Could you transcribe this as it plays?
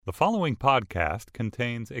The following podcast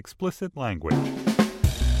contains explicit language.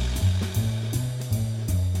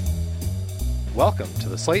 Welcome to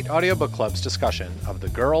the Slate Audiobook Club's discussion of The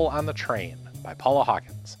Girl on the Train by Paula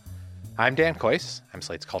Hawkins. I'm Dan Kois, I'm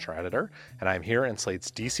Slate's culture editor, and I'm here in Slate's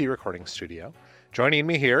DC recording studio. Joining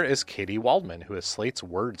me here is Katie Waldman, who is Slate's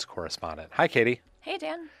Words correspondent. Hi, Katie. Hey,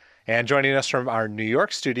 Dan. And joining us from our New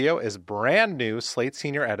York studio is brand new Slate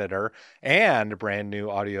senior editor and brand new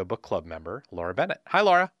audiobook club member, Laura Bennett. Hi,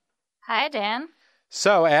 Laura. Hi, Dan.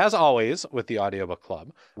 So, as always with the audiobook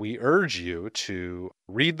club, we urge you to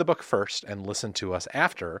read the book first and listen to us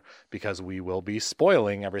after, because we will be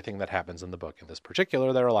spoiling everything that happens in the book. In this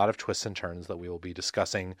particular, there are a lot of twists and turns that we will be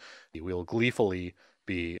discussing. We will gleefully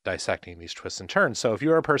be dissecting these twists and turns. So if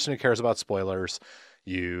you're a person who cares about spoilers,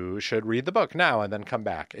 you should read the book now and then come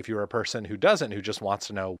back. If you're a person who doesn't, who just wants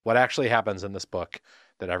to know what actually happens in this book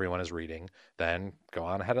that everyone is reading, then go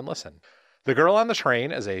on ahead and listen. The Girl on the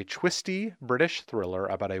Train is a twisty British thriller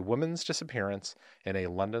about a woman's disappearance in a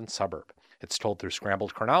London suburb. It's told through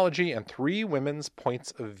scrambled chronology and three women's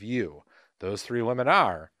points of view. Those three women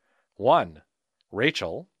are: 1.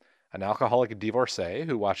 Rachel, an alcoholic divorcee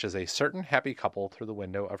who watches a certain happy couple through the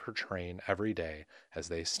window of her train every day as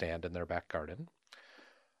they stand in their back garden.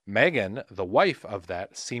 Megan, the wife of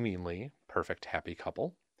that seemingly perfect happy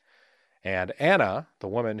couple. And Anna, the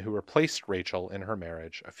woman who replaced Rachel in her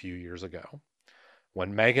marriage a few years ago.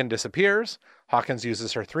 When Megan disappears, Hawkins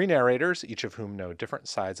uses her three narrators, each of whom know different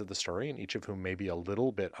sides of the story and each of whom may be a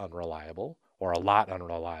little bit unreliable or a lot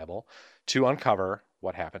unreliable, to uncover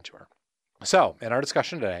what happened to her. So, in our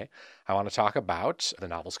discussion today, I want to talk about the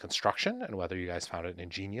novel's construction and whether you guys found it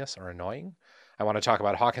ingenious or annoying. I want to talk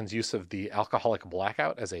about Hawkins' use of the alcoholic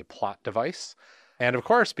blackout as a plot device. And of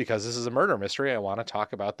course, because this is a murder mystery, I want to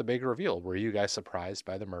talk about the big reveal. Were you guys surprised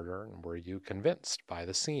by the murder, and were you convinced by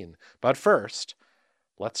the scene? But first,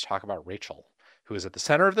 let's talk about Rachel, who is at the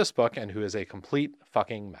center of this book and who is a complete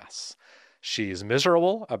fucking mess. She's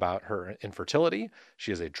miserable about her infertility.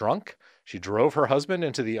 She is a drunk. She drove her husband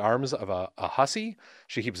into the arms of a hussy.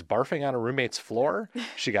 She keeps barfing on her roommate's floor.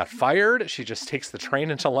 She got fired. She just takes the train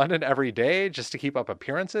into London every day just to keep up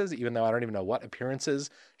appearances, even though I don't even know what appearances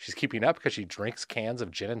she's keeping up because she drinks cans of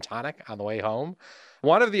gin and tonic on the way home.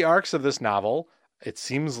 One of the arcs of this novel, it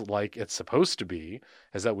seems like it's supposed to be,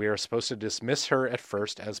 is that we are supposed to dismiss her at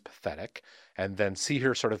first as pathetic and then see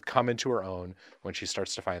her sort of come into her own when she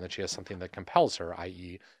starts to find that she has something that compels her,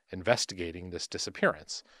 i.e. investigating this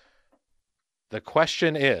disappearance. The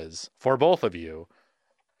question is, for both of you,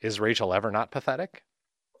 is Rachel ever not pathetic?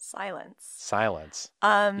 Silence.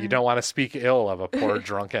 You don't want to speak ill of a poor,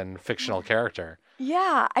 drunken, fictional character.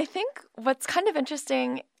 Yeah, I think what's kind of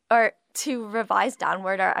interesting, or to revise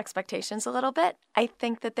downward our expectations a little bit, I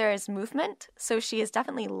think that there is movement, so she is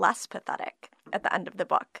definitely less pathetic at the end of the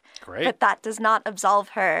book. Great. But that does not absolve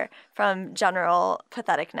her from general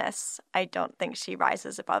patheticness. I don't think she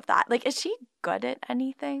rises above that. Like, is she good at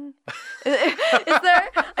anything?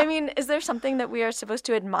 Is there something that we are supposed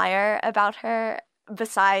to admire about her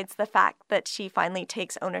besides the fact that she finally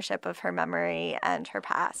takes ownership of her memory and her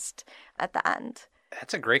past at the end?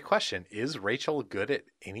 That's a great question. Is Rachel good at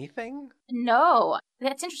anything? No.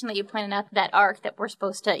 That's interesting that you pointed out that arc that we're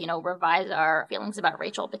supposed to, revise our feelings about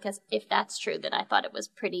Rachel, because if that's true, then I thought it was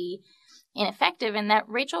pretty ineffective and that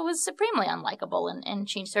Rachel was supremely unlikable and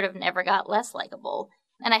she sort of never got less likable.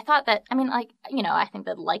 And I thought that, I think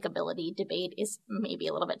the likability debate is maybe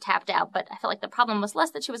a little bit tapped out, but I felt like the problem was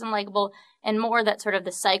less that she was unlikable and more that sort of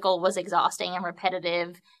the cycle was exhausting and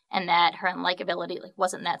repetitive and that her unlikability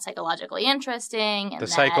wasn't that psychologically interesting. And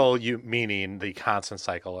cycle, you meaning the constant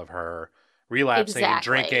cycle of her relapsing,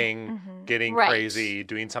 drinking, getting crazy,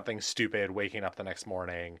 doing something stupid, waking up the next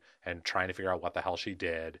morning and trying to figure out what the hell she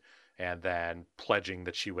did. And then pledging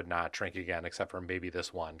that she would not drink again except for maybe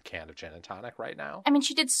this one can of gin and tonic right now.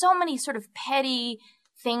 She did so many sort of petty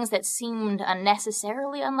things that seemed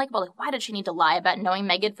unnecessarily unlikable. Like, why did she need to lie about knowing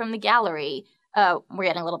Megan from the gallery? We're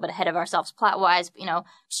getting a little bit ahead of ourselves plot-wise. But,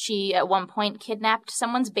 she at one point kidnapped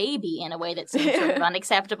someone's baby in a way that seemed sort of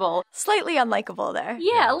unacceptable. Slightly unlikable there.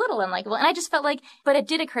 Yeah, a little unlikable. And I just felt like, but it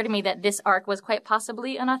did occur to me that this arc was quite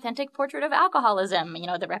possibly an authentic portrait of alcoholism.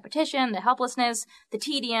 The repetition, the helplessness, the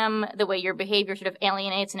tedium, the way your behavior sort of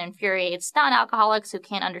alienates and infuriates non-alcoholics who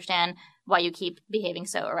can't understand why you keep behaving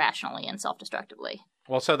so irrationally and self-destructively.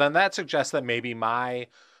 Well, so then that suggests that maybe my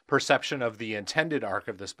perception of the intended arc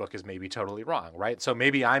of this book is maybe totally wrong, right? So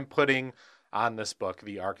maybe I'm putting on this book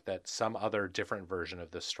the arc that some other different version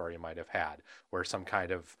of this story might have had, where some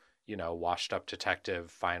kind of, washed up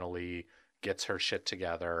detective finally gets her shit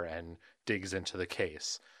together and digs into the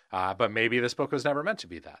case. But maybe this book was never meant to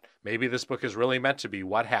be that. Maybe this book is really meant to be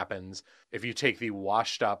what happens if you take the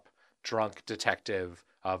washed up, drunk detective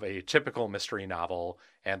of a typical mystery novel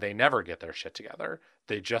and they never get their shit together.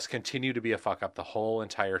 They just continue to be a fuck up the whole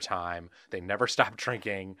entire time. They never stop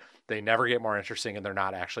drinking. They never get more interesting, and they're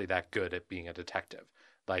not actually that good at being a detective.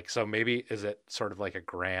 Like, so maybe is it sort of like a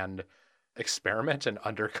grand experiment in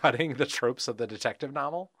undercutting the tropes of the detective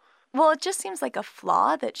novel? Well, it just seems like a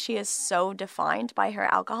flaw that she is so defined by her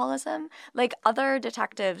alcoholism. Like other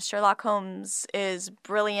detectives, Sherlock Holmes is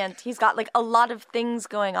brilliant. He's got like a lot of things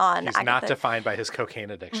going on. He's not defined by his cocaine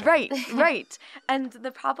addiction. Right, right. And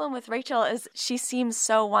the problem with Rachel is she seems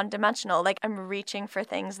so one-dimensional. Like I'm reaching for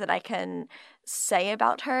things that I can say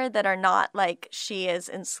about her that are not like she is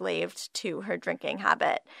enslaved to her drinking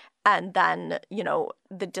habit. And then, you know,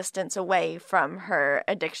 the distance away from her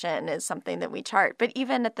addiction is something that we chart. But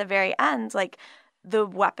even at the very end, like the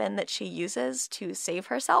weapon that she uses to save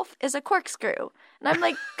herself is a corkscrew. And I'm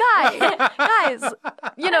like, guys,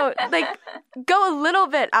 you know, like go a little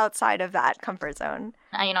bit outside of that comfort zone.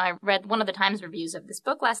 I read one of the Times reviews of this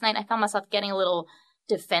book last night. I found myself getting a little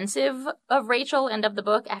defensive of Rachel and of the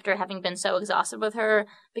book after having been so exhausted with her,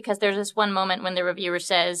 because there's this one moment when the reviewer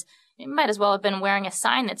says, it might as well have been wearing a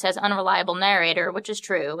sign that says unreliable narrator, which is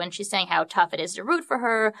true. And she's saying how tough it is to root for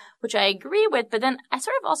her, which I agree with. But then I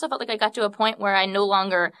sort of also felt like I got to a point where I no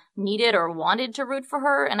longer needed or wanted to root for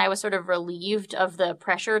her. And I was sort of relieved of the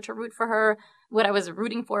pressure to root for her. What I was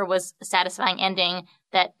rooting for was a satisfying ending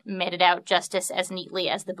that meted out justice as neatly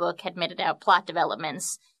as the book had meted out plot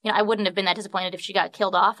developments. I wouldn't have been that disappointed if she got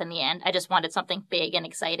killed off in the end. I just wanted something big and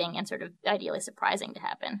exciting and sort of ideally surprising to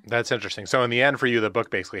happen. That's interesting. So in the end for you, the book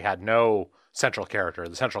basically had no central character.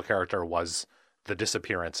 The central character was the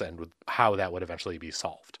disappearance and how that would eventually be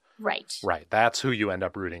solved. Right. Right. That's who you end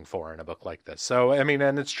up rooting for in a book like this. So, I mean,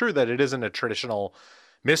 and it's true that it isn't a traditional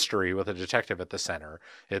mystery with a detective at the center.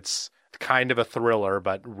 It's kind of a thriller,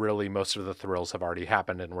 but really most of the thrills have already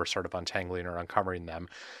happened and we're sort of untangling or uncovering them.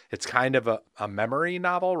 It's kind of a memory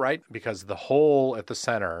novel, right? Because the whole at the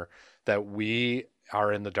center that we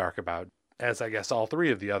are in the dark about, as I guess all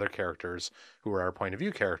three of the other characters who are our point of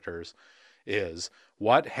view characters, is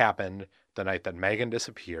what happened the night that Megan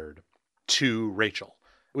disappeared to Rachel.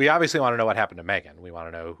 We obviously want to know what happened to Megan. We want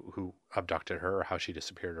to know who abducted her or how she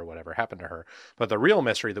disappeared or whatever happened to her. But the real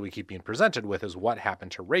mystery that we keep being presented with is what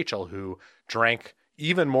happened to Rachel, who drank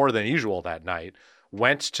even more than usual that night,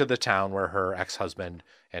 went to the town where her ex-husband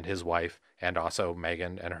and his wife and also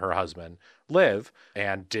Megan and her husband live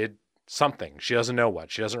and did something. She doesn't know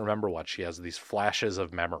what. She doesn't remember what. She has these flashes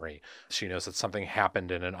of memory. She knows that something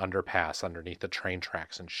happened in an underpass underneath the train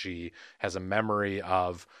tracks, and she has a memory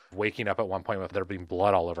of waking up at one point with there being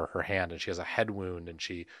blood all over her hand, and she has a head wound, and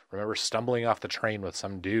she remembers stumbling off the train with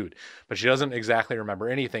some dude, but she doesn't exactly remember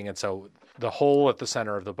anything. And so the whole at the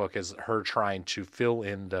center of the book is her trying to fill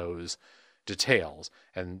in those details.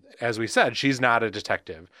 And as we said, she's not a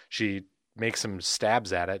detective. She makes some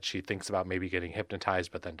stabs at it. She thinks about maybe getting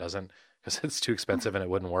hypnotized, but then doesn't because it's too expensive and it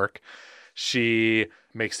wouldn't work. She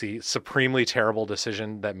makes the supremely terrible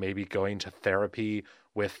decision that maybe going to therapy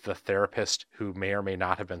with the therapist who may or may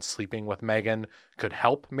not have been sleeping with Megan could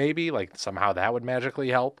help, maybe, like somehow that would magically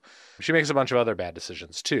help. She makes a bunch of other bad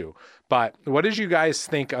decisions too. But what did you guys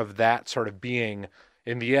think of that sort of being,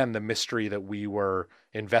 in the end, the mystery that we were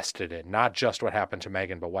invested in? Not just what happened to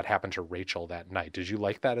Megan, but what happened to Rachel that night. Did you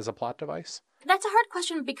like that as a plot device? That's a hard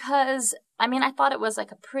question because, I thought it was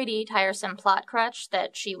like a pretty tiresome plot crutch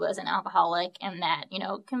that she was an alcoholic and that,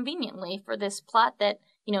 conveniently for this plot that,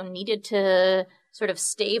 needed to sort of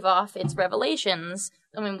stave off its revelations.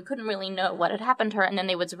 We couldn't really know what had happened to her, and then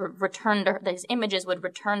they would return to her, these images would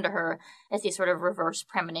return to her as these sort of reverse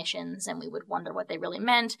premonitions, and we would wonder what they really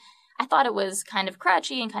meant. I thought it was kind of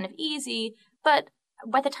crutchy and kind of easy, but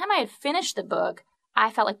by the time I had finished the book, I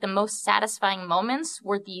felt like the most satisfying moments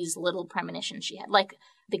were these little premonitions she had, like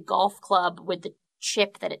the golf club with the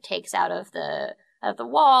chip that it takes out of the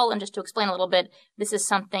wall. And just to explain a little bit, this is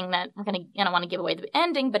something that I don't want to give away the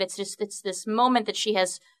ending, but it's this moment that she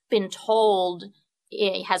has been told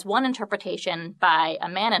it has one interpretation by a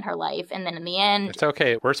man in her life, and then in the end... It's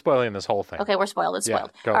okay. We're spoiling this whole thing. Okay, we're spoiled. It's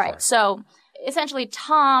spoiled. Go All for right, it. so essentially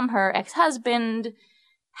Tom, her ex-husband,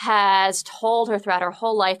 has told her throughout her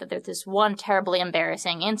whole life that there's this one terribly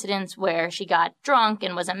embarrassing incident where she got drunk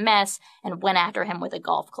and was a mess and went after him with a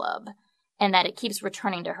golf club. And that it keeps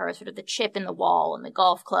returning to her, sort of the chip in the wall and the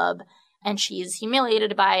golf club. And she's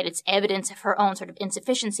humiliated by it. It's evidence of her own sort of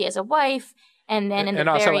insufficiency as a wife. And then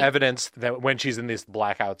also evidence that when she's in this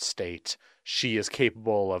blackout state, she is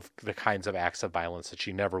capable of the kinds of acts of violence that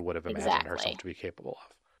she never would have imagined herself to be capable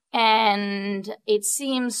of. And it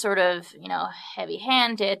seems sort of,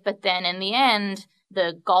 heavy-handed, but then in the end,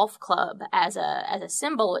 the golf club as a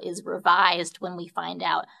symbol is revised when we find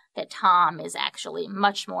out that Tom is actually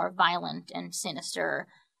much more violent and sinister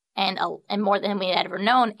and more than we had ever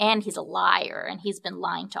known, and he's a liar, and he's been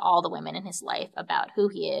lying to all the women in his life about who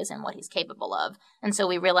he is and what he's capable of. And so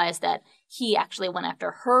we realize that he actually went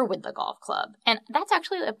after her with the golf club. And that's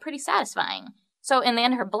actually pretty satisfying. So in the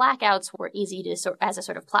end, her blackouts were easy as a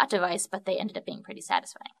sort of plot device, but they ended up being pretty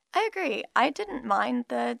satisfying. I agree. I didn't mind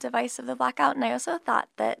the device of the blackout, and I also thought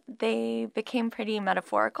that they became pretty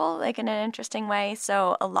metaphorical, like in an interesting way.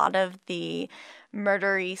 So a lot of the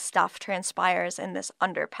murdery stuff transpires in this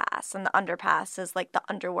underpass, and the underpass is like the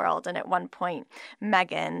underworld. And at one point,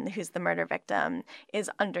 Megan, who's the murder victim,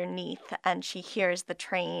 is underneath, and she hears the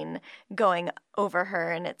train going over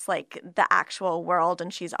her, and it's like the actual world,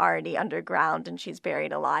 and she's already underground, and she's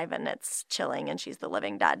buried alive, and it's chilling, and she's the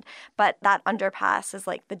living dead. But that underpass is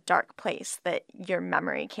like the dark place that your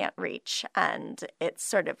memory can't reach, and it's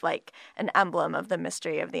sort of like an emblem of the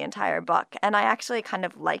mystery of the entire book. And I actually kind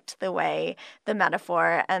of liked the way the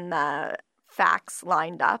metaphor and the facts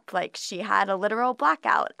lined up. Like, she had a literal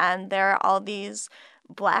blackout, and there are all these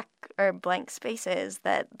black or blank spaces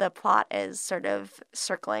that the plot is sort of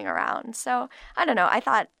circling around. So I don't know, I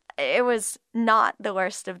thought it was not the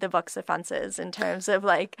worst of the book's offenses in terms of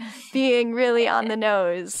like being really on the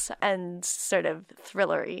nose and sort of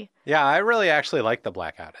thrillery. Yeah, I really actually like the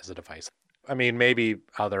blackout as a device. I mean, maybe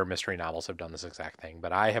other mystery novels have done this exact thing,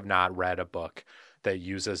 but I have not read a book that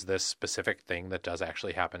uses this specific thing that does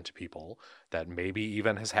actually happen to people, that maybe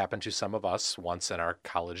even has happened to some of us once in our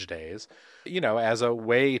college days, as a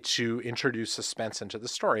way to introduce suspense into the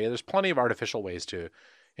story. There's plenty of artificial ways to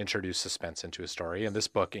introduce suspense into a story, and this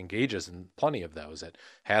book engages in plenty of those. It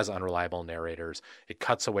has unreliable narrators. It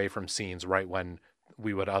cuts away from scenes right when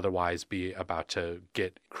we would otherwise be about to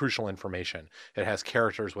get crucial information. It has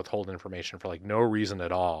characters withhold information for like no reason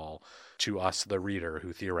at all to us, the reader,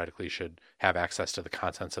 who theoretically should have access to the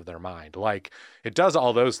contents of their mind. Like, it does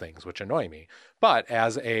all those things, which annoy me. But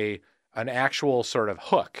as an actual sort of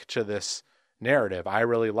hook to this narrative, I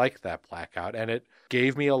really liked that blackout, and it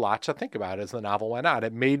gave me a lot to think about as the novel went on.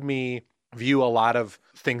 It made me view a lot of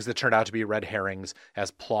things that turned out to be red herrings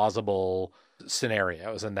as plausible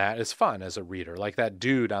scenarios, and that is fun as a reader. Like that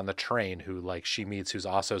dude on the train who like she meets, who's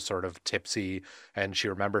also sort of tipsy, and she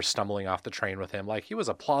remembers stumbling off the train with him. Like, he was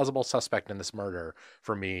a plausible suspect in this murder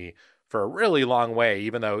for me for a really long way,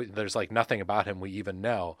 even though there's like nothing about him we even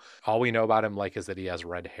know. All we know about him is that he has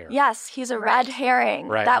red hair. Yes, he's a red herring.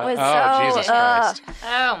 Right. That was Jesus Christ.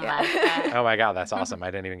 Oh my God. Oh my God, that's awesome.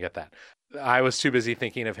 I didn't even get that. I was too busy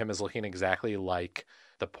thinking of him as looking exactly like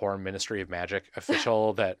the poor Ministry of Magic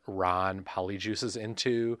official that Ron polyjuices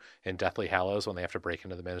into in Deathly Hallows when they have to break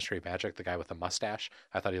into the Ministry of Magic, the guy with the mustache.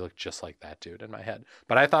 I thought he looked just like that dude in my head.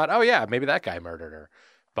 But I thought, oh yeah, maybe that guy murdered her.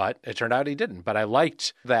 But it turned out he didn't. But I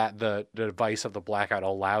liked that the device of the blackout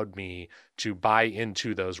allowed me to buy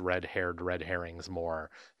into those red herrings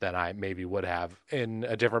more than I maybe would have in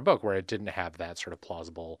a different book where it didn't have that sort of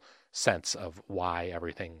plausible sense of why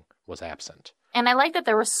everything was absent. And I like that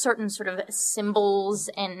there were certain sort of symbols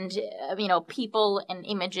and, people and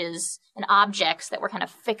images and objects that were kind of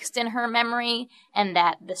fixed in her memory, and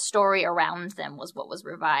that the story around them was what was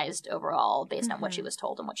revised overall based on what she was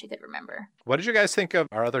told and what she could remember. What did you guys think of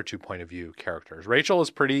our other 2 point of view characters? Rachel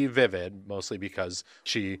is pretty vivid, mostly because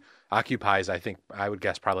she occupies, I think, I would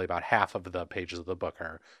guess probably about half of the pages of the book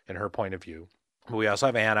are in her point of view. We also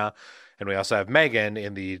have Anna, and we also have Megan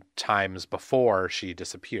in the times before she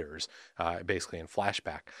disappears, basically in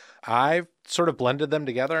flashback. I've sort of blended them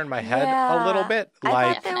together in my head a little bit.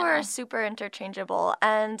 I thought they were super interchangeable,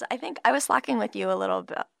 and I think I was slacking with you a little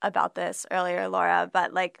bit about this earlier, Laura,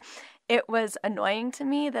 but it was annoying to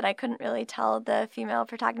me that I couldn't really tell the female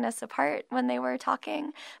protagonists apart when they were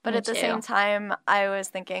talking. But at the same time, I was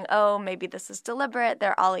thinking, oh, maybe this is deliberate.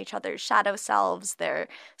 They're all each other's shadow selves. They're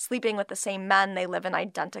sleeping with the same men. They live in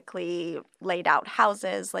identically laid out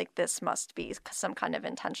houses. Like, this must be some kind of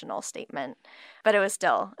intentional statement. But it was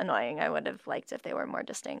still annoying. I would have liked if they were more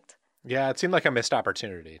distinct. Yeah, it seemed like a missed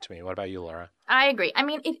opportunity to me. What about you, Laura? I agree. I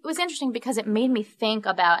mean, it was interesting because it made me think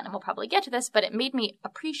about, and we'll probably get to this, but it made me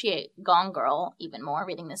appreciate Gone Girl even more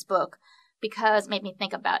reading this book, because it made me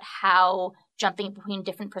think about how jumping between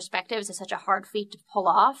different perspectives is such a hard feat to pull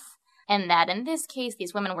off. And that in this case,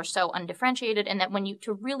 these women were so undifferentiated, and that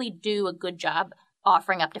to really do a good job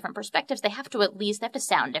offering up different perspectives, they have to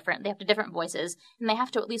sound different. They have to different voices, and they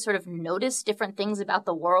have to at least sort of notice different things about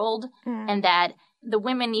the world, and that the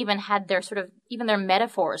women even had even their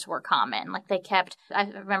metaphors were common. Like I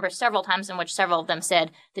remember several times in which several of them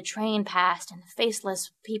said, the train passed and the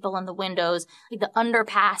faceless people in the windows, like the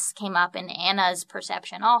underpass came up in Anna's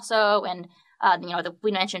perception also, and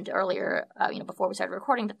we mentioned earlier, before we started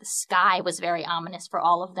recording, that the sky was very ominous for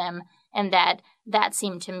all of them, and that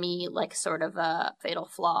seemed to me like sort of a fatal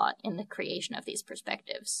flaw in the creation of these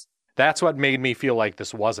perspectives. That's what made me feel like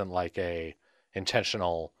this wasn't like a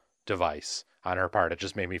intentional device on her part. It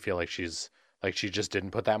just made me feel like she just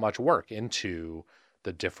didn't put that much work into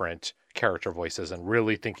the different character voices and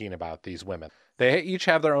really thinking about these women. They each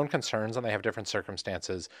have their own concerns and they have different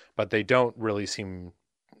circumstances, but they don't really seem...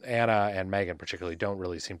 Anna and Megan particularly don't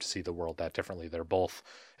really seem to see the world that differently. They're both...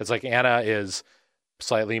 It's like Anna is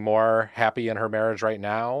slightly more happy in her marriage right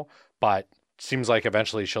now, but seems like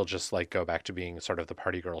eventually she'll just like go back to being sort of the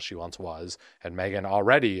party girl she once was. And Megan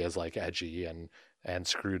already is like edgy and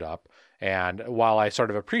screwed up. And while I sort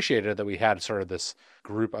of appreciated that we had sort of this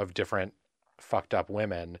group of different fucked up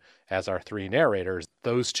women as our three narrators,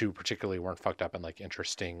 those two particularly weren't fucked up in like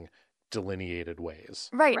interesting delineated ways.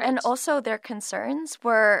 Right. And also their concerns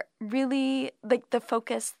were really like the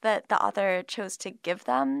focus that the author chose to give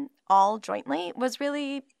them all jointly was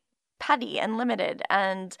really petty and limited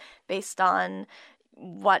and based on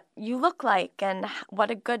what you look like and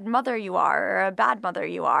what a good mother you are or a bad mother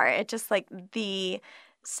you are. It just like the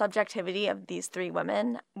subjectivity of these three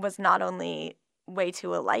women was not only way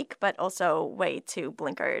too alike, but also way too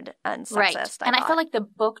blinkered and sexist. Right. I feel like the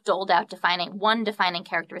book doled out one defining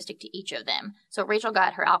characteristic to each of them. So Rachel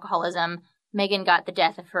got her alcoholism, Megan got the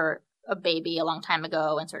death of a baby a long time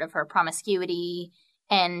ago and sort of her promiscuity,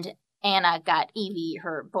 and Anna got Evie,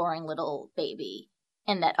 her boring little baby.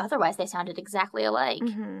 And that otherwise they sounded exactly alike.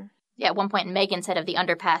 Mm-hmm. Yeah, at one point Megan said of the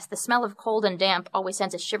underpass, the smell of cold and damp always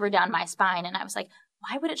sends a shiver down my spine. And I was like,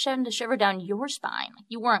 why would it send a shiver down your spine? Like,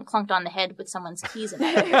 you weren't clunked on the head with someone's keys in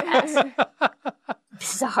that underpass.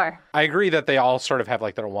 Bizarre. I agree that they all sort of have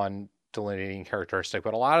like their one delineating characteristic,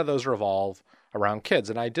 but a lot of those revolve around kids.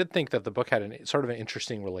 And I did think that the book had sort of an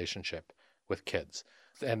interesting relationship with kids.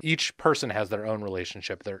 And each person has their own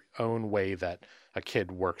relationship, their own way that a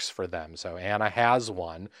kid works for them. So Anna has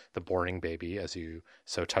one, the boring baby, as you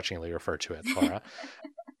so touchingly refer to it, Laura.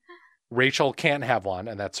 Rachel can't have one,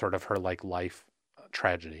 and that's sort of her like life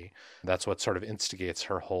tragedy. That's what sort of instigates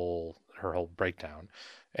her whole breakdown.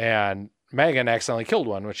 And Megan accidentally killed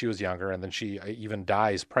one when she was younger, and then she even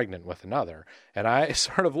dies pregnant with another. And I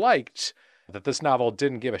sort of liked that this novel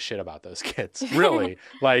didn't give a shit about those kids, really.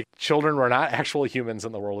 Like, children were not actual humans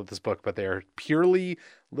in the world of this book, but they're purely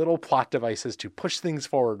little plot devices to push things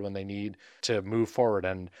forward when they need to move forward.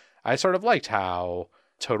 And I sort of liked how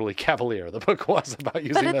totally cavalier the book was about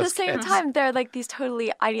using those kids. But at the same time, they're like these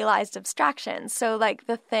totally idealized abstractions. So like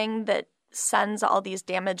the thing that sends all these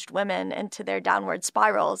damaged women into their downward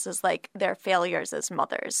spirals is like their failures as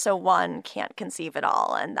mothers. So one can't conceive at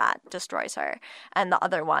all, and that destroys her. And the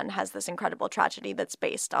other one has this incredible tragedy that's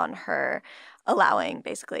based on her allowing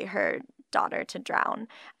basically her daughter to drown.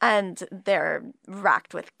 And they're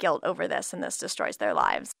racked with guilt over this, and this destroys their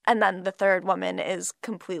lives. And then the third woman is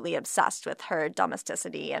completely obsessed with her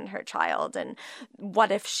domesticity and her child. And what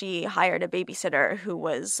if she hired a babysitter who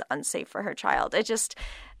was unsafe for her child?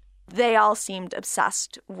 They all seemed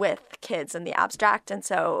obsessed with kids in the abstract, and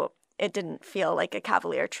so it didn't feel like a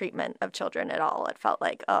cavalier treatment of children at all. It felt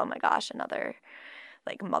like, oh my gosh, another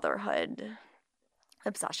like motherhood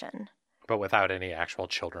obsession. But without any actual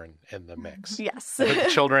children in the mix. Yes.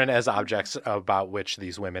 Children as objects about which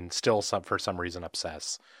these women still, for some reason,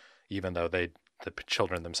 obsess, even though the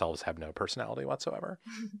children themselves have no personality whatsoever.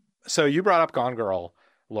 So you brought up Gone Girl,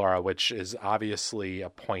 Laura, which is obviously a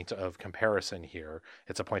point of comparison here.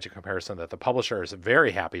 It's a point of comparison that the publisher is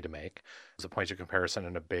very happy to make. It's a point of comparison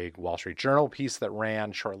in a big Wall Street Journal piece that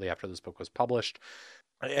ran shortly after this book was published.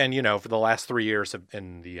 And, for the last 3 years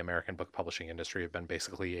in the American book publishing industry have been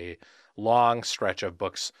basically a long stretch of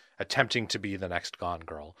books attempting to be the next Gone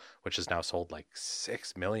Girl, which has now sold like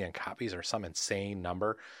 6 million copies or some insane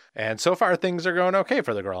number. And so far things are going okay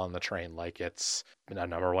for The Girl on the Train. Like, it's been a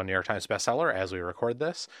 #1 New York Times bestseller as we record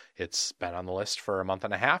this. It's been on the list for a month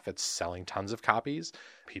and a half. It's selling tons of copies.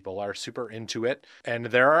 People are super into it. And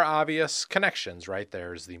there are obvious connections, right?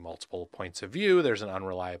 There's the multiple points of view. There's an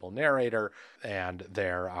unreliable narrator. And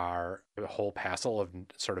there are a whole passel of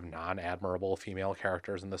sort of non-admirable female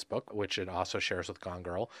characters in this book, which it also shares with Gone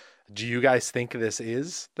Girl. Do you guys think this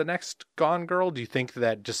is the next Gone Girl? Do you think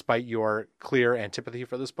that despite your clear antipathy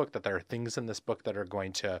for this book, that there are things in this book that are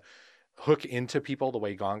going to hook into people the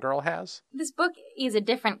way Gone Girl has? This book is a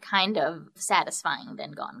different kind of satisfying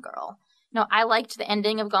than Gone Girl. I liked the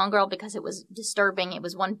ending of Gone Girl because it was disturbing. It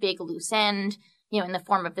was one big loose end, in the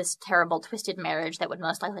form of this terrible twisted marriage that would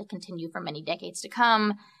most likely continue for many decades to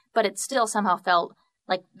come. But it still somehow felt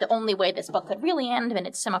like the only way this book could really end, and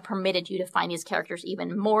it somehow permitted you to find these characters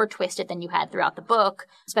even more twisted than you had throughout the book,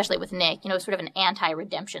 especially with Nick, sort of an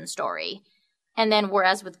anti-redemption story. And then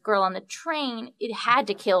whereas with Girl on the Train, it had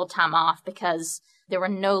to kill Tom off because there were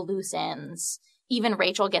no loose ends. Even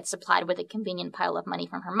Rachel gets supplied with a convenient pile of money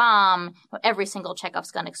from her mom. Every single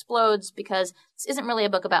Chekhov's gun explodes because this isn't really a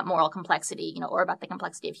book about moral complexity, or about the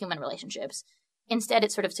complexity of human relationships. Instead,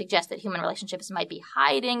 it sort of suggests that human relationships might be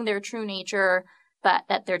hiding their true nature, but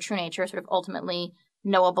that their true nature is sort of ultimately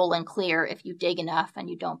knowable and clear if you dig enough and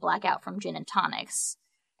you don't black out from gin and tonics.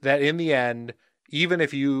 That in the end, even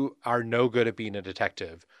if you are no good at being a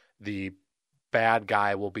detective, the bad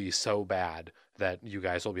guy will be so bad that you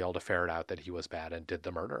guys will be able to ferret out that he was bad and did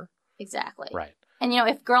the murder. Exactly. Right. And,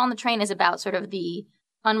 if Girl on the Train is about sort of the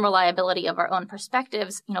unreliability of our own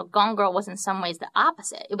perspectives, Gone Girl was in some ways the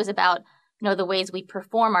opposite. It was about, the ways we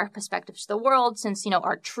perform our perspectives to the world, since,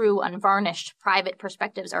 our true, unvarnished, private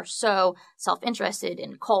perspectives are so self-interested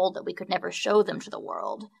and cold that we could never show them to the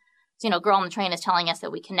world. So, Girl on the Train is telling us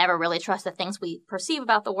that we can never really trust the things we perceive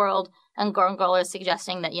about the world, and Gone Girl is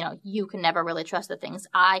suggesting that, you can never really trust the things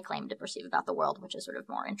I claim to perceive about the world, which is sort of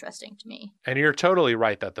more interesting to me. And you're totally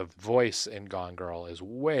right that the voice in Gone Girl is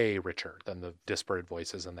way richer than the disparate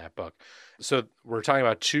voices in that book. So we're talking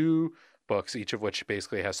about two books, each of which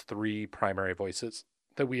basically has three primary voices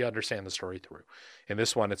that we understand the story through. In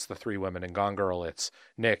this one, it's the three women. In Gone Girl, it's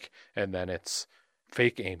Nick, and then it's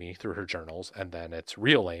fake Amy through her journals, and then it's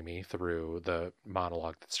real Amy through the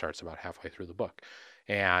monologue that starts about halfway through the book.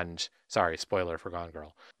 And sorry, spoiler for Gone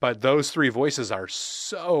Girl. But those three voices are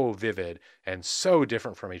so vivid and so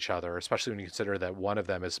different from each other, especially when you consider that one of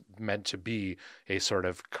them is meant to be a sort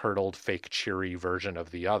of curdled, fake, cheery version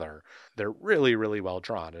of the other. They're really, really well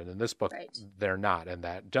drawn. And in this book, Right. They're not. And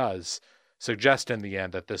that does suggest in the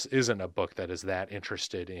end that this isn't a book that is that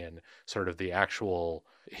interested in sort of the actual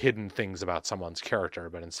hidden things about someone's character,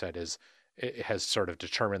 but instead it has sort of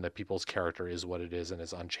determined that people's character is what it is and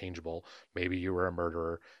is unchangeable. Maybe you were a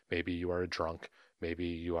murderer, maybe you are a drunk, maybe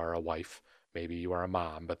you are a wife, maybe you are a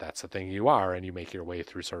mom, but that's the thing you are, and you make your way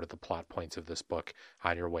through sort of the plot points of this book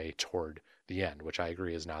on your way toward the end, which I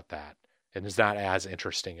agree is not that. It is not as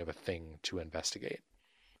interesting of a thing to investigate.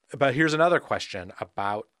 But here's another question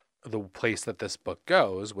about the place that this book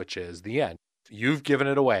goes, which is the end. You've given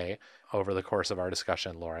it away over the course of our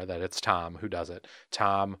discussion, Laura, that it's Tom who does it.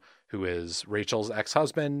 Tom, who is Rachel's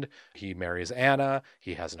ex-husband. He marries Anna.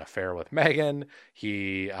 He has an affair with Megan.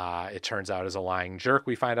 He, it turns out, is a lying jerk.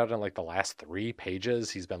 We find out in like the last 3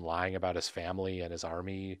 pages, he's been lying about his family and his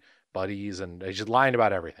army buddies, and he's just lying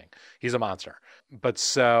about everything. He's a monster. But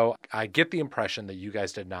so I get the impression that you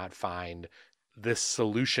guys did not find this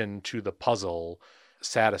solution to the puzzle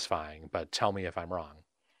satisfying, but tell me if I'm wrong.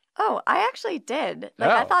 Oh, I actually did.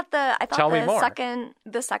 I thought Tell me more.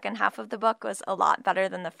 the second half of the book was a lot better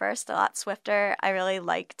than the first, a lot swifter. I really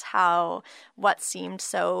liked how what seemed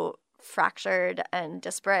so fractured and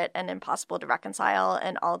disparate and impossible to reconcile,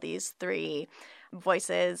 and all these 3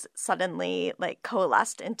 voices suddenly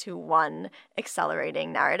coalesced into one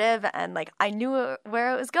accelerating narrative, and I knew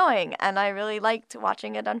where it was going, and I really liked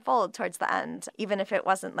watching it unfold towards the end, even if it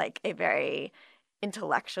wasn't a very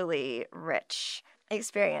intellectually rich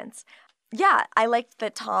experience. Yeah, I liked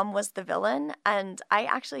that Tom was the villain, and I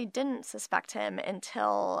actually didn't suspect him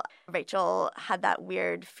until Rachel had that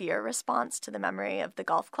weird fear response to the memory of the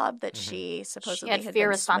golf club that she supposedly had fear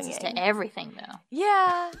responses swinging. to everything, though.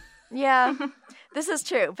 Yeah, this is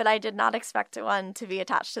true, but I did not expect one to be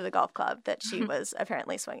attached to the golf club that she was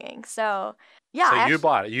apparently swinging. So, yeah. So you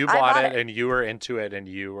bought it. You bought it, and you were into it, and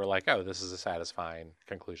you were like, oh, this is a satisfying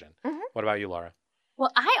conclusion. Mm-hmm. What about you, Laura?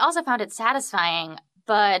 Well, I also found it satisfying,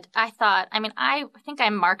 but I think I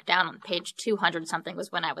marked down on page 200 something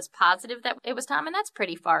was when I was positive that it was Tom, and that's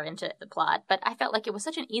pretty far into the plot. But I felt like it was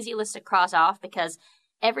such an easy list to cross off because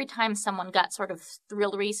every time someone got sort of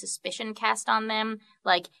thrillery suspicion cast on them,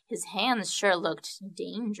 his hands sure looked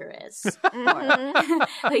dangerous.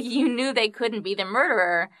 Or, you knew they couldn't be the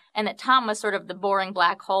murderer, and that Tom was sort of the boring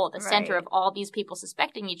black hole at the center of all these people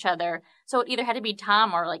suspecting each other. So it either had to be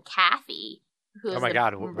Tom or Kathy. Oh my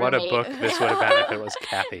God, what a book this would have been if it was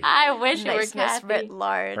Kathy. I wish it were Kathy. Writ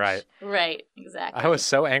large. Right, exactly. I was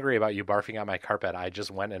so angry about you barfing on my carpet, I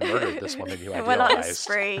just went and murdered this woman you idealized. Went on a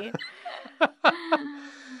spree.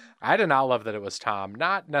 I did not love that it was Tom,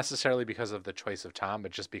 not necessarily because of the choice of Tom,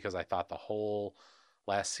 but just because I thought the whole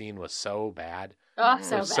last scene was so bad. Oh, It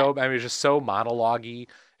so was bad. I mean, it's just so monologue-y.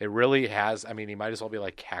 It really has. I mean, he might as well be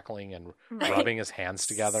like cackling and rubbing his hands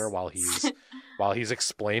together while he's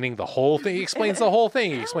explaining the whole thing. He explains the whole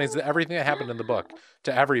thing. He explains everything that happened in the book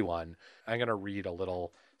to everyone. I'm going to read a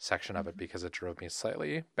little section of it because it drove me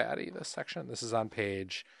slightly batty, this section. This is on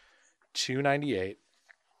page 298.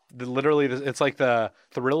 Literally, it's like the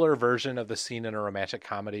thriller version of the scene in a romantic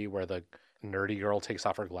comedy where the nerdy girl takes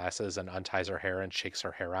off her glasses and unties her hair and shakes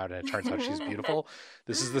her hair out, and it turns out she's beautiful.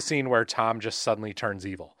 This is the scene where Tom just suddenly turns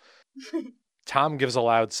evil. Tom gives a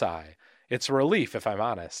loud sigh. It's a relief, if I'm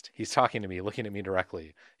honest. He's talking to me, looking at me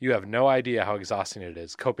directly. You have no idea how exhausting it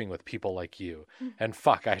is coping with people like you. And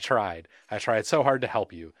fuck, I tried. I tried so hard to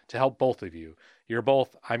help you, to help both of you. You're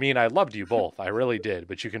both, I mean, I loved you both. I really did,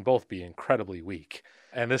 but you can both be incredibly weak.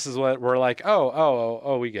 And this is what we're like,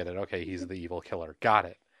 oh, we get it. Okay, he's the evil killer. Got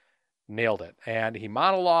it. Nailed it. And he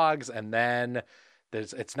monologues, and then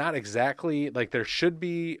it's not exactly like there should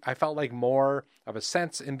be, I felt like, more of a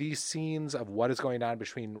sense in these scenes of what is going on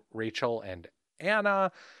between Rachel and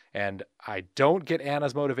Anna. And I don't get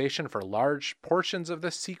Anna's motivation for large portions of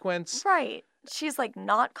this sequence. Right. She's like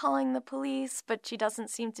not calling the police, but she doesn't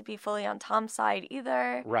seem to be fully on Tom's side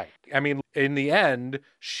either. Right. I mean, in the end,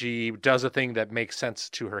 she does a thing that makes sense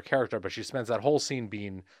to her character, but she spends that whole scene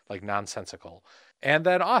being like nonsensical. And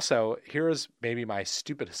then also, here's maybe my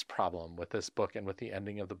stupidest problem with this book and with the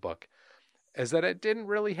ending of the book, is that it didn't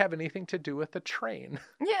really have anything to do with the train.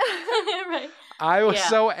 Yeah. Right. I was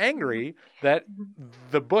so angry that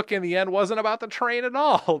the book in the end wasn't about the train at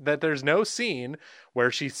all, that there's no scene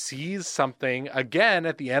where she sees something again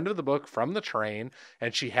at the end of the book from the train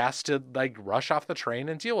and she has to like rush off the train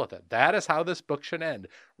and deal with it. That is how this book should end.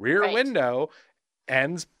 Rear Window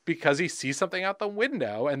ends because he sees something out the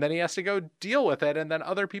window and then he has to go deal with it, and then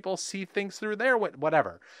other people see things through their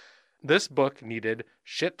whatever. This book needed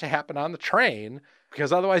shit to happen on the train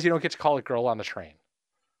because otherwise you don't get to call it Girl on the Train.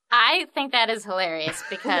 I think that is hilarious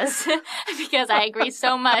because I agree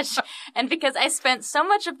so much, and because I spent so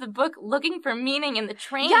much of the book looking for meaning in the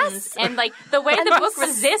trains. Yes. And like the way the book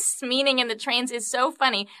resists meaning in the trains is so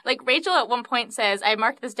funny. Like Rachel at one point says, I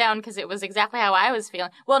marked this down because it was exactly how I was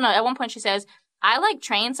feeling. Well, no, at one point she says, I like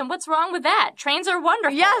trains, and what's wrong with that? Trains are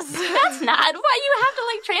wonderful. Yes. That's not. Why you have to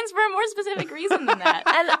like trains for a more specific reason than that.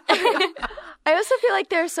 And I also feel like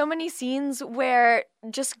there are so many scenes where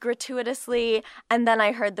just gratuitously, and then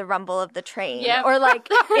I heard the rumble of the train. Yep. Or like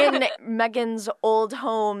in Megan's old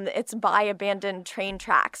home, it's by abandoned train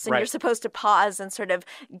tracks, and you're supposed to pause and sort of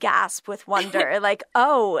gasp with wonder, like,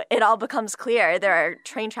 oh, it all becomes clear. There are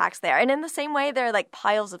train tracks there. And in the same way, there are like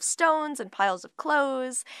piles of stones and piles of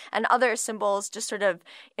clothes and other symbols just sort of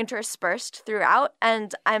interspersed throughout.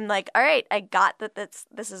 And I'm like, all right, I got that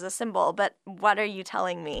this is a symbol, but what are you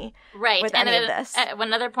telling me with any of this? At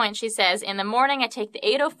another point, she says, in the morning I take the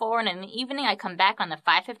 804, and in the evening I come back on the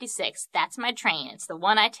 556. That's my train. It's the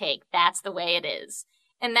one I take. That's the way it is.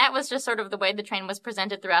 And that was just sort of the way the train was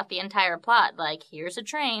presented throughout the entire plot. Like, here's a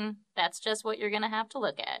train. That's just what you're going to have to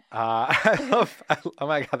look at. Oh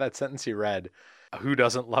my God, that sentence you read. Who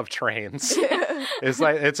doesn't love trains? It's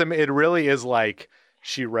like, it really is like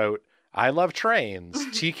she wrote, I love trains.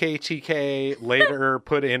 TK later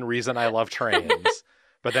put in reason I love trains.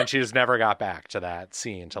 But then she just never got back to that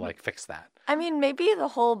scene to like fix that. I mean, maybe the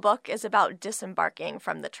whole book is about disembarking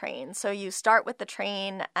from the train. So you start with the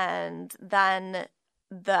train, and then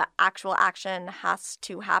the actual action has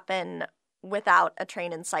to happen without a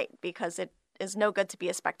train in sight, because it is no good to be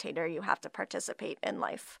a spectator. You have to participate in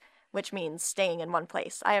life, which means staying in one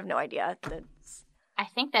place. I have no idea. I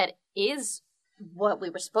think that is what we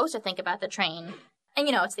were supposed to think about the train. And,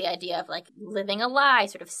 you know, it's the idea of, like, living a lie,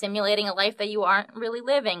 sort of simulating a life that you aren't really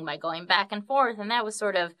living by going back and forth. And that was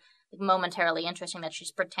sort of momentarily interesting that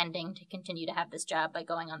she's pretending to continue to have this job by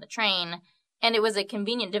going on the train. And it was a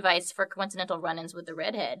convenient device for coincidental run-ins with the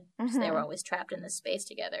redhead. So they were always trapped in this space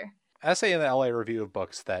together. Essay in the LA Review of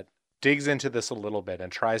Books that digs into this a little bit and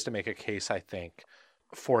tries to make a case, I think,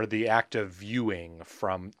 for the act of viewing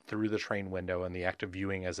from through the train window and the act of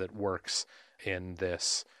viewing as it works in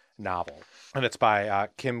this novel. And it's by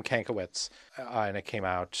Kim Kankowitz, and it came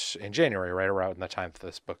out in January, right around the time that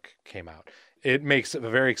this book came out. It makes a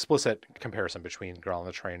very explicit comparison between Girl on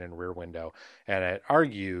the Train and Rear Window, and it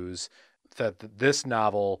argues that this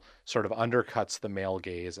novel sort of undercuts the male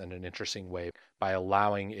gaze in an interesting way by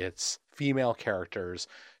allowing its female characters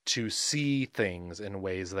to see things in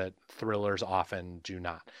ways that thrillers often do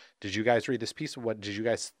not. Did you guys read this piece? What did you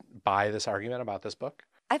guys buy this argument about this book?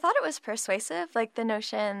 I thought it was persuasive, like the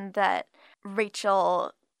notion that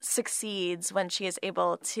Rachel succeeds when she is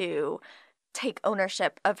able to take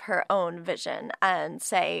ownership of her own vision and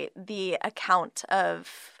say the account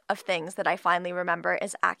of things that I finally remember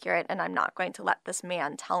is accurate, and I'm not going to let this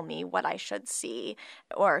man tell me what I should see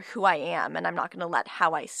or who I am, and I'm not going to let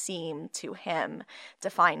how I seem to him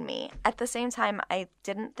define me. At the same time, I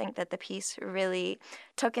didn't think that the piece really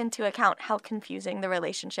took into account how confusing the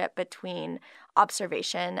relationship between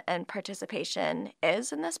observation and participation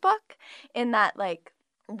is in this book, in that, like,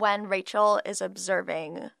 when Rachel is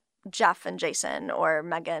observing Jeff and Jason or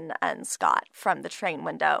Megan and Scott from the train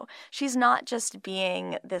window, she's not just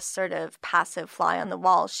being this sort of passive fly on the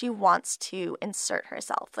wall. She wants to insert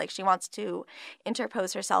herself. Like, she wants to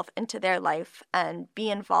interpose herself into their life and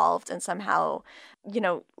be involved and somehow, you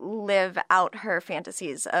know, live out her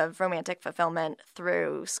fantasies of romantic fulfillment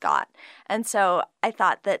through Scott. And so I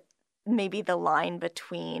thought that maybe the line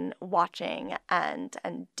between watching and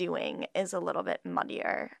doing is a little bit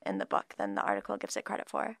muddier in the book than the article gives it credit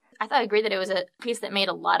for. I agree that it was a piece that made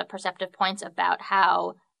a lot of perceptive points about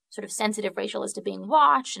how sort of sensitive Rachel is to being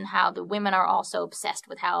watched and how the women are also obsessed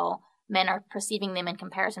with how men are perceiving them in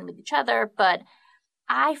comparison with each other. But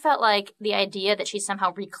I felt like the idea that she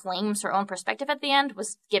somehow reclaims her own perspective at the end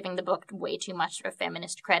was giving the book way too much sort of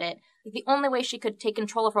feminist credit. Like, the only way she could take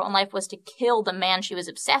control of her own life was to kill the man she was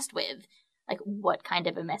obsessed with. Like, what kind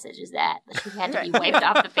of a message is that? That she had to be wiped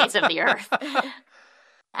off the face of the earth.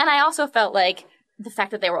 And I also felt like the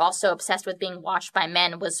fact that they were all so obsessed with being watched by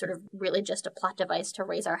men was sort of really just a plot device to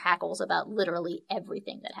raise our hackles about literally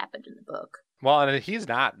everything that happened in the book. Well, and he's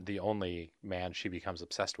not the only man she becomes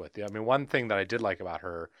obsessed with. I mean, one thing that I did like about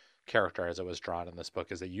her character as it was drawn in this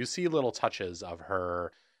book is that you see little touches of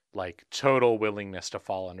her, like, total willingness to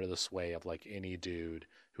fall under the sway of, like, any dude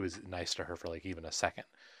who is nice to her for, like, even a second.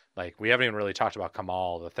 Like, we haven't even really talked about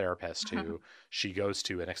Kamal, the therapist, who she goes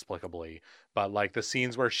to inexplicably. But, like, the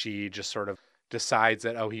scenes where she just sort of decides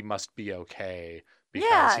that, oh, he must be okay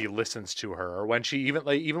because he listens to her, or when she even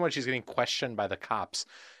when she's getting questioned by the cops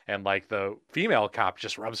and, like, the female cop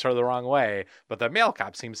just rubs her the wrong way, but the male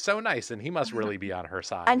cop seems so nice and he must really be on her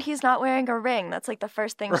side. And he's not wearing a ring. That's, like, the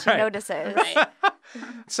first thing she notices. Right.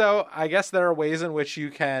 So I guess there are ways in which you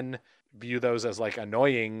can view those as, like,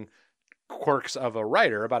 annoying quirks of a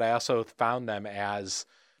writer, but I also found them as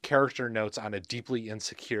character notes on a deeply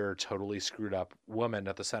insecure, totally screwed up woman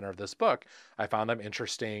at the center of this book. I found them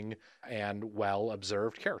interesting and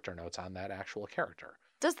well-observed character notes on that actual character.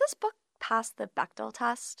 Does this book pass the Bechdel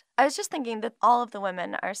test? I was just thinking that all of the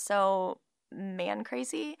women are so man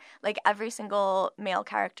crazy. Like, every single male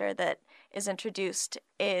character that is introduced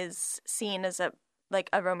is seen as a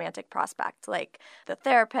romantic prospect. Like, the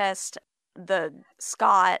therapist, the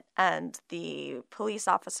Scott, and the police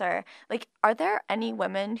officer. Like, are there any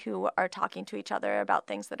women who are talking to each other about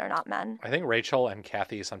things that are not men? I think Rachel and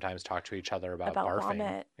Kathy sometimes talk to each other about barfing.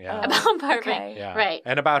 Vomit. Yeah. About barfing. Okay. Yeah. Right.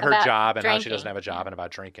 And about her job and how she drinking. doesn't have a job and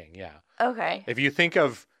about drinking. Yeah. Okay. If you think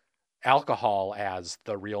of alcohol as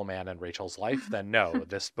the real man in Rachel's life, then no,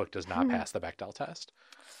 this book does not pass the Bechdel test.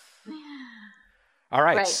 All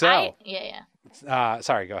right. So,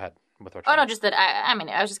 sorry, go ahead. Just that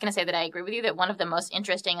I was just going to say that I agree with you that one of the most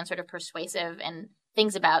interesting and sort of persuasive and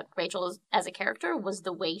things about Rachel as a character was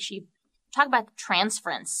the way she talked about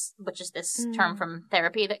transference, which is this term from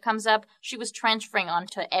therapy that comes up. She was transferring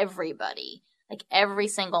onto everybody, like every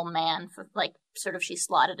single man, for, like, sort of she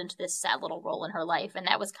slotted into this sad little role in her life, and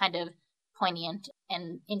that was kind of poignant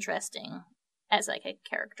and interesting as, like, a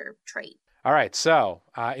character trait. All right. So,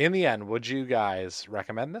 in the end, would you guys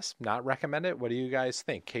recommend this? Not recommend it? What do you guys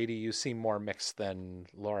think? Katie, you seem more mixed than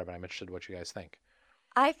Laura, but I'm interested in what you guys think.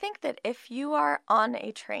 I think that if you are on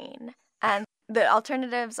a train and the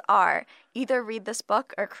alternatives are either read this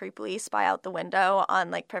book or creepily spy out the window on,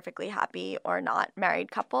 like, perfectly happy or not married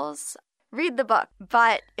couples, read the book.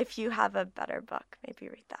 But if you have a better book, maybe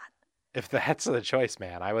read that. If that's the choice,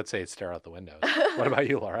 man, I would say it's Stare Out the Windows. What about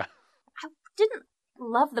you, Laura? I didn't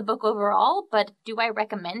love the book overall, but do I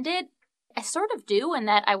recommend it? I sort of do, in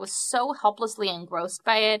that I was so helplessly engrossed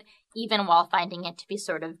by it, even while finding it to be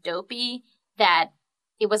sort of dopey, that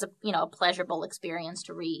it was a pleasurable experience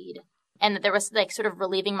to read. And that there was, like, sort of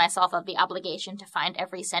relieving myself of the obligation to find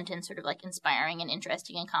every sentence sort of, like, inspiring and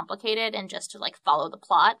interesting and complicated, and just to, like, follow the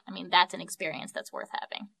plot. I mean, that's an experience that's worth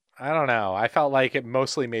having. I don't know. I felt like it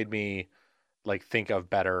mostly made me, like, think of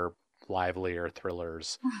better, livelier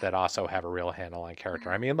thrillers that also have a real handle on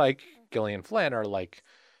character. I mean, like Gillian Flynn, or, like,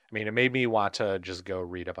 I mean, it made me want to just go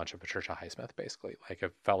read a bunch of Patricia Highsmith, basically. Like,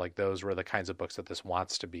 it felt like those were the kinds of books that this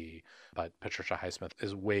wants to be. But Patricia Highsmith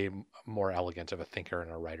is way more elegant of a thinker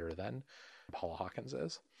and a writer than Paula Hawkins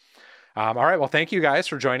is. All right. Well, thank you guys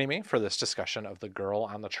for joining me for this discussion of The Girl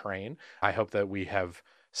on the Train. I hope that we have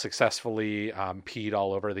successfully peed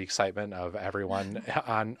all over the excitement of everyone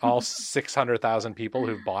on all 600,000 people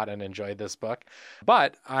who've bought and enjoyed this book.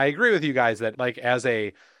 But I agree with you guys that, like, as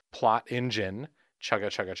a plot engine, chugga,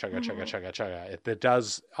 chugga, chugga, chugga, chugga, chugga, it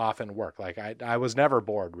does often work. Like, I was never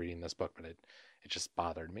bored reading this book, but it just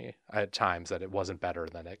bothered me at times that it wasn't better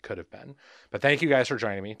than it could have been. But thank you guys for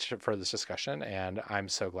joining me for this discussion, and I'm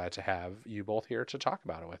so glad to have you both here to talk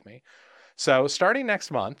about it with me. So starting next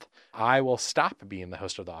month, I will stop being the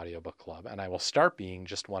host of the Audiobook Club, and I will start being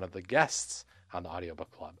just one of the guests on the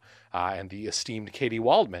Audiobook Club. And the esteemed Katie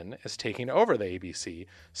Waldman is taking over the ABC.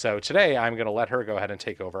 So today I'm going to let her go ahead and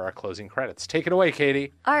take over our closing credits. Take it away,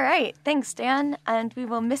 Katie. All right. Thanks, Dan. And we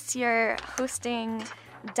will miss your hosting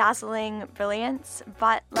dazzling brilliance,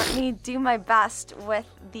 but let me do my best with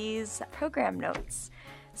these program notes.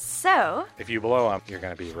 So, if you blow up, you're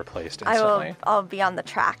going to be replaced instantly. I'll be on the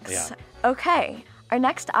tracks. Yeah. Okay. Our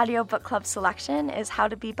next audiobook club selection is How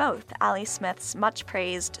to Be Both, Ali Smith's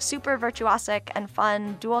much-praised, super virtuosic and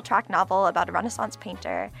fun dual-track novel about a Renaissance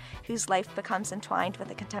painter whose life becomes entwined with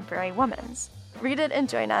a contemporary woman's. Read it and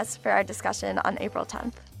join us for our discussion on April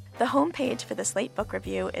 10th. The homepage for the Slate Book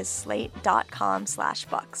Review is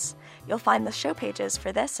slate.com/books. You'll find the show pages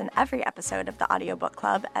for this and every episode of the Audiobook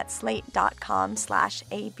Club at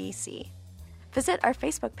slate.com/ABC. Visit our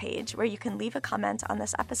Facebook page where you can leave a comment on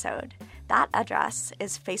this episode. That address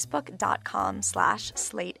is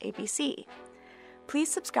facebook.com/slateabc.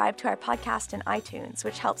 Please subscribe to our podcast in iTunes,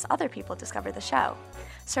 which helps other people discover the show.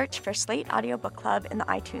 Search for Slate Audiobook Club in the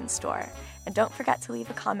iTunes store, and don't forget to leave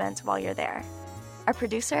a comment while you're there. Our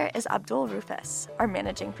producer is Abdul Rufus. Our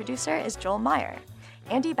managing producer is Joel Meyer.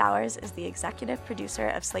 Andy Bowers is the executive producer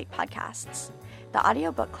of Slate Podcasts. The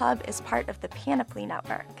Audiobook Club is part of the Panoply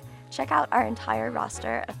Network. Check out our entire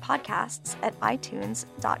roster of podcasts at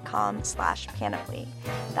itunes.com/panoply.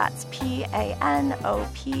 That's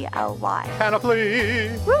PANOPLY.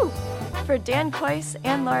 Panoply! Woo! For Dan Kois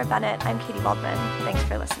and Laura Bennett, I'm Katie Waldman. Thanks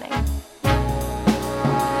for listening.